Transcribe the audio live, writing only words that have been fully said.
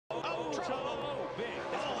Oh, big.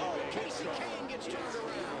 Casey Kane gets turned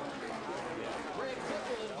around. Greg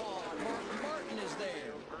Biffle involved. Mark Martin is there.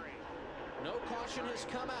 No caution has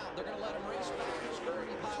come out. They're going to let him race back as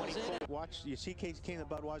Gurden piles in. Watch, you see Casey Kane, the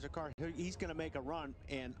Budweiser car. He's going to make a run,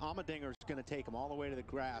 and Allmendinger's going to take him all the way to the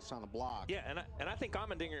grass on the block. Yeah, and I think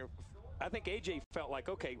Allmendinger, I think AJ felt like,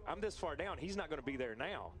 okay, I'm this far down. He's not going to be there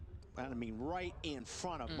now. I mean, right in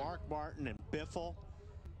front of Mark Martin and Biffle.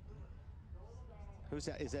 Who's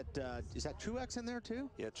that? Is that Truex in there too?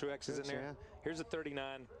 Yeah, Truex is in there. Yeah. Here's a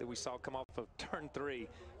 39 that we saw come off of turn 3,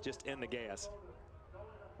 just in the gas.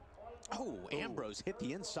 Oh, Ambrose hit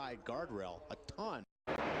the inside guardrail a ton.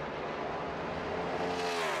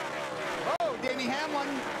 Oh, Denny Hamlin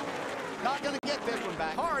not going to get this one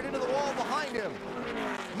back. Hard into the wall behind him.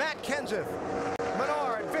 Matt Kenseth,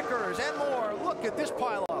 Menard, Vickers, and more. Look at this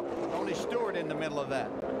pileup. Only Stewart in the middle of that.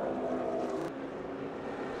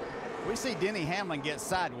 We see Denny Hamlin get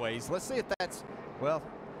sideways. Let's see if that's, well,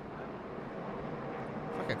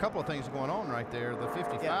 like a couple of things going on right there. The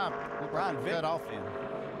 55, yeah. Brian cut off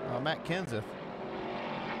Matt Kenseth.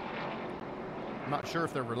 I'm not sure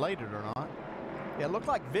if they're related or not. Yeah, it looked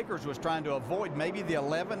like Vickers was trying to avoid maybe the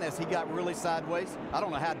 11 as he got really sideways. I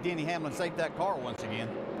don't know how Denny Hamlin saved that car once again.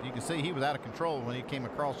 You can see he was out of control when he came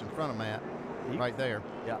across in front of Matt, right there.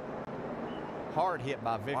 Yeah. Hard hit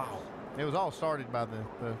by Vickers. Wow. It was all started by the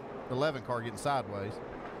 11 car getting sideways.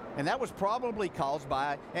 And that was probably caused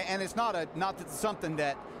by, and it's not something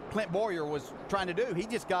that Clint Boyer was trying to do. He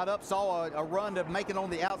just got up, saw a run to make it on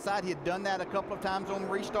the outside. He had done that a couple of times on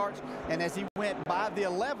restarts. And as he went by the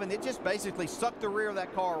 11, it just basically sucked the rear of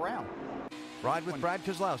that car around. Ride with Brad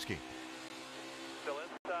Keselowski. Still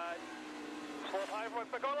inside. Slow high from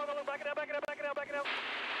Pocono. Back it out, back it out, back it out, back it out.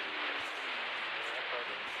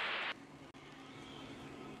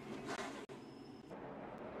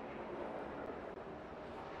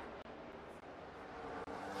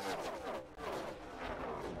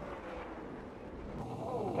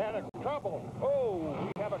 Trouble. Oh,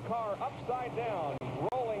 we have a car upside down,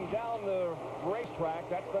 rolling down the racetrack.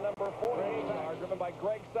 That's the number 48 car, driven by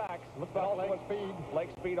Greg Sachs. Looks like Lake Speed. Lake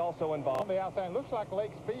Speed also involved. On the outside, looks like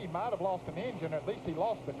Lake Speed might have lost an engine, or at least he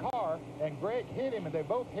lost the car, and Greg hit him, and they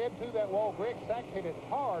both head to that wall. Greg Sachs hit it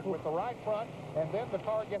hard with the right front, and then the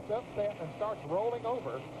car gets upset and starts rolling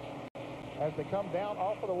over as they come down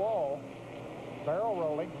off of the wall. Barrel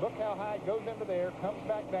rolling. Look how high it goes into there, comes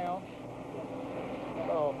back down.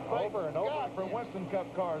 Oh, over and over for Winston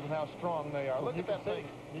Cup cars and how strong they are. Look at that thing.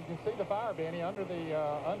 You can see the fire, Benny, under the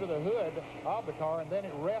hood of the car, and then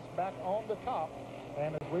it rests back on the top.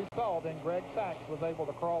 And as we saw, then Greg Sachs was able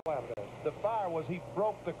to crawl out of there. The fire was he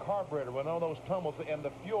broke the carburetor when all those tumbles, and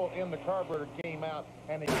the fuel in the carburetor came out,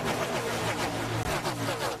 and he...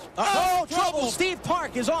 Oh, trouble! Steve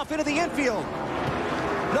Park is off into the infield.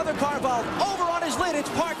 Another car valve over on his lid. It's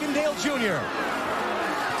Parkindale Jr.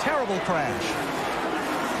 Terrible crash.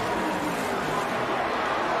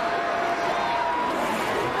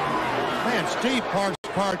 Man, Steve Park's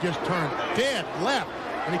car just turned dead left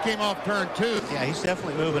when he came off turn 2. Yeah, he's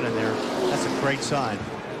definitely moving in there. That's a great sign.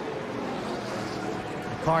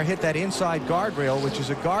 The car hit that inside guardrail, which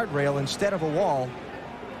is a guardrail instead of a wall.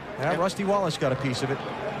 And Rusty Wallace got a piece of it.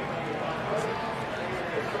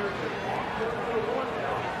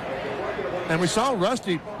 And we saw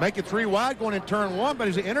Rusty make it 3 wide going in turn 1, but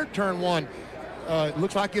as he entered turn 1, it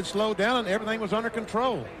looks like it slowed down and everything was under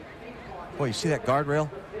control. Boy, you see that guardrail?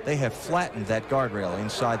 They have flattened that guardrail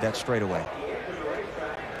inside that straightaway.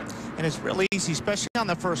 And it's really easy, especially on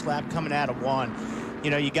the first lap coming out of 1. You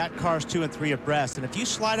know, you got cars 2 and 3 abreast, and if you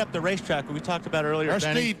slide up the racetrack, we talked about earlier, There's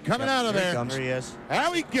Benny, Steve coming out of there. There he is. There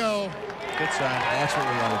we go. Good sign. That's what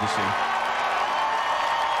we wanted to see.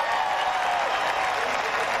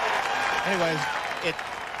 Anyways,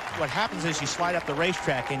 what happens is you slide up the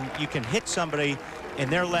racetrack, and you can hit somebody in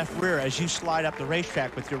their left rear as you slide up the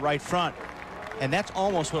racetrack with your right front. And that's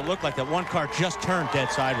almost what it looked like. That one car just turned dead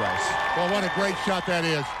sideways. Well, what a great shot that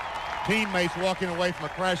is. Teammates walking away from a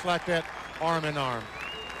crash like that, arm in arm.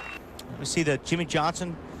 We see the Jimmy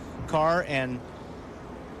Johnson car, and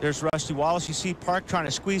there's Rusty Wallace. You see Park trying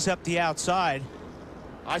to squeeze up the outside.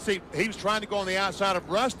 I see he was trying to go on the outside of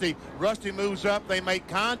Rusty. Rusty moves up, they make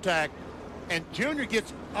contact, and Junior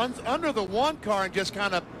gets under the 1 car and just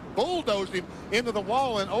kind of bulldozed him into the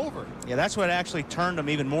wall and over. Yeah, that's what actually turned him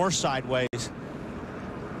even more sideways.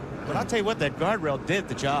 But I'll tell you what, that guardrail did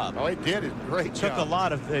the job. Oh, it did. It great job. Took a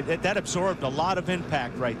lot of that absorbed a lot of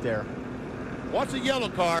impact right there. What's a yellow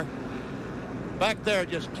car back there?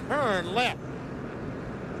 Just turn left.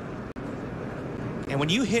 And when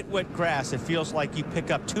you hit wet grass, it feels like you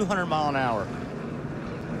pick up 200 mile an hour.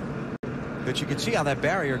 but you can see how that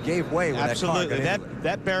barrier gave way when Absolutely. that car got into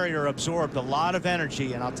That barrier absorbed a lot of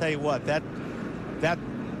energy, and I'll tell you what, that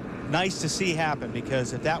nice to see happen,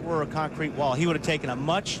 because if that were a concrete wall, he would have taken a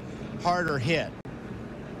much harder hit.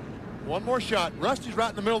 One more shot. Rusty's right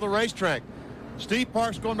in the middle of the racetrack. Steve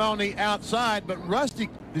Park's going on the outside, but Rusty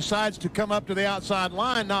decides to come up to the outside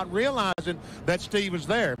line, not realizing that Steve was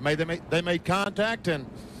there. They made contact, and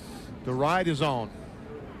the ride is on.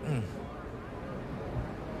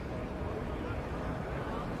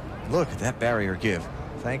 Look at that barrier give.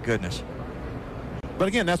 Thank goodness. But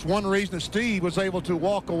again, that's one reason that Steve was able to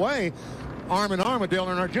walk away arm in arm with Dale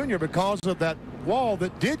Earnhardt Jr. because of that wall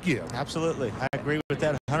that did give. Absolutely. I agree with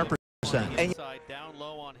that 100%. Inside down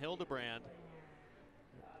low on Hildebrand.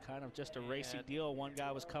 Kind of just a racing deal. One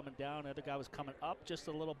guy was coming down, the other guy was coming up just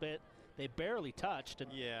a little bit. They barely touched, and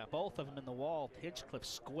both of them in the wall. Hinchcliffe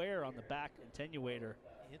square on the back attenuator.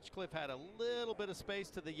 Hinchcliffe had a little bit of space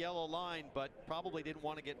to the yellow line, but probably didn't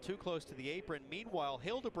want to get too close to the apron. Meanwhile,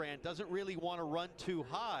 Hildebrand doesn't really want to run too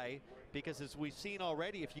high, because as we've seen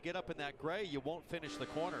already, if you get up in that gray, you won't finish the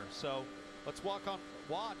corner. So let's watch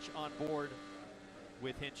on board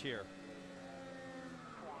with Hinch here.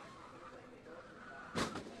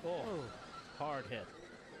 Oh, hard hit.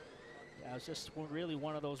 Yeah, it was just really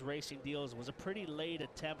one of those racing deals. It was a pretty late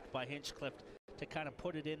attempt by Hinchcliffe to kind of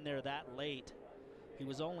put it in there that late. He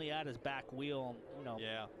was only at his back wheel. You know,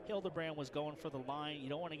 Hildebrand was going for the line. You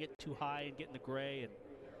don't want to get too high and get in the gray, and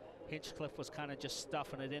Hinchcliffe was kind of just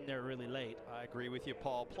stuffing it in there really late. I agree with you,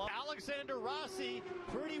 Paul. Alexander Rossi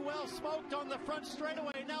pretty well smoked on the front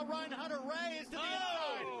straightaway. Now Ryan Hunter-Reay is to the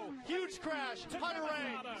inside. Huge crash.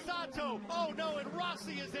 Hunter-Reay, Sato. Oh no, and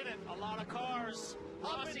Rossi is in it. A lot of cars.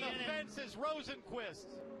 Up in the fence is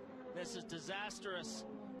Rosenquist. This is disastrous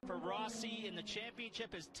for Rossi in the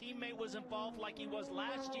championship. His teammate was involved like he was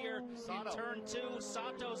last year. In turn 2,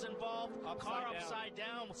 Sato's involved. Upside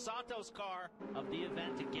down. Sato's car of the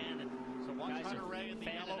event again. And so watch Hunter-Reay in the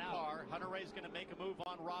yellow car. Hunter-Reay's going to make a move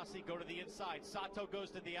on Rossi, go to the inside. Sato goes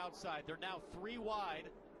to the outside. They're now 3 wide.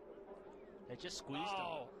 They just squeezed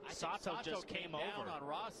him. Sato just came down over on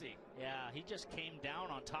Rossi. Yeah, he just came down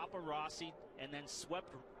on top of Rossi and then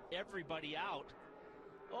swept everybody out.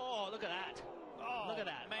 Oh, look at that. Oh, look at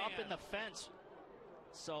that. Man. Up in the fence.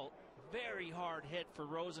 So very hard hit for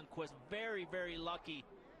Rosenquist. Very, very lucky.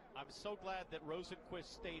 I'm so glad that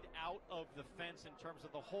Rosenquist stayed out of the fence in terms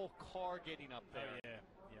of the whole car getting up there.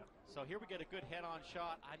 Oh, yeah. So here we get a good head-on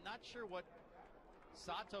shot. I'm not sure what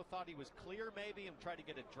Sato thought he was clear maybe and tried to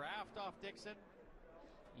get a draft off Dixon.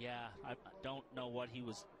 Yeah, I don't know what he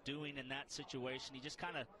was doing in that situation. He just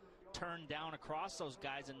kind of turned down across those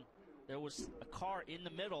guys, and there was a car in the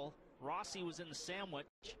middle. Rossi was in the sandwich.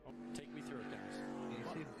 Take me through it, guys. You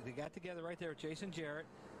see, they got together right there with Jason Jarrett.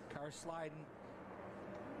 Car sliding.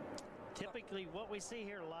 Typically, what we see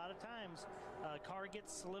here a lot of times, car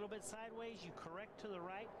gets a little bit sideways, you correct to the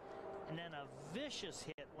right, and then a vicious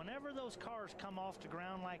hit. Whenever those cars come off the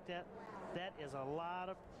ground like that, that is a lot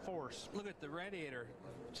of force. Look at the radiator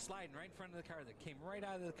sliding right in front of the car that came right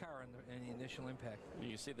out of the car in the initial impact.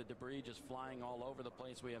 You see the debris just flying all over the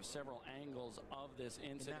place. We have several angles of this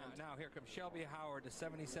incident. Now here comes Shelby Howard, the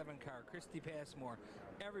 77 car, Christy Passmore.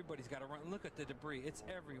 Everybody's got to run. Look at the debris. It's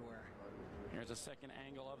everywhere. Here's a second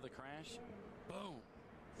angle of the crash. Boom.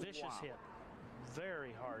 Vicious hit.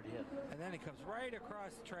 Very hard hit. And then he comes right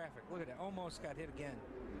across the traffic. Look at that. Almost got hit again.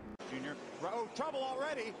 Junior. Oh, trouble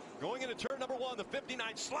already. Going into turn number 1. The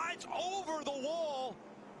 59 slides over the wall,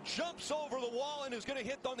 jumps over the wall, and is going to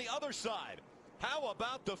hit on the other side. How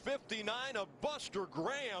about the 59 of Buster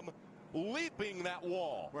Graham leaping that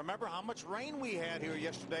wall? Remember how much rain we had here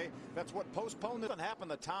yesterday? That's what postponed. This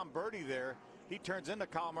happened to Tom Birdie there. He turns into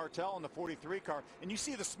Kyle Martell in the 43 car. And you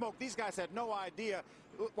see the smoke. These guys had no idea.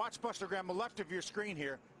 Watch Buster Graham, the left of your screen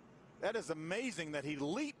here. That is amazing that he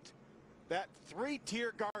leaped that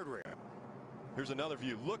 3-tier guardrail. Here's another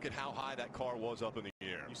view. Look at how high that car was up in the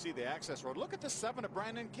air. You see the access road. Look at the 7 of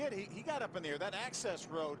Brandon Kidd. He got up in the air. That access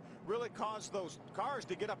road really caused those cars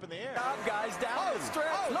to get up in the air. Guys down the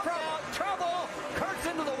stretch. Look out. Trouble. Kurt's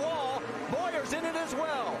into the wall. Boyer's in it as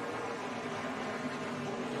well.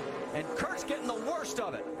 And Kurt's getting the worst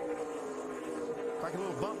of it. Like a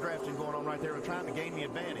little bump drafting going on right there. We're trying to gain the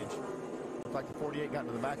advantage. Looks like the 48 got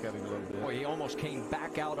to the back of him a little bit. Boy, he almost came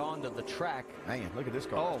back out onto the track. Man, look at this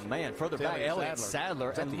car. Oh, man, further back, Elliott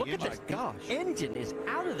Sadler. And look at this. Gosh. The engine is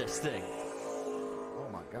out of this thing. Oh,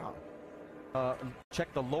 my God.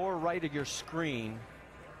 Check the lower right of your screen.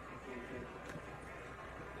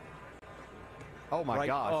 Oh, my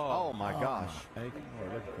gosh. Oh, my gosh. Look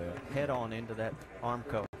at that. Head on into that arm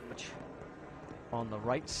coach. On the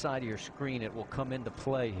right side of your screen, it will come into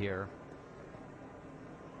play here.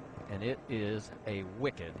 and it is a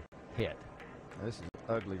wicked hit. This is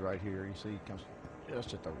ugly right here. You see, it comes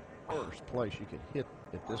just at the worst place you could hit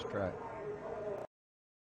at this track.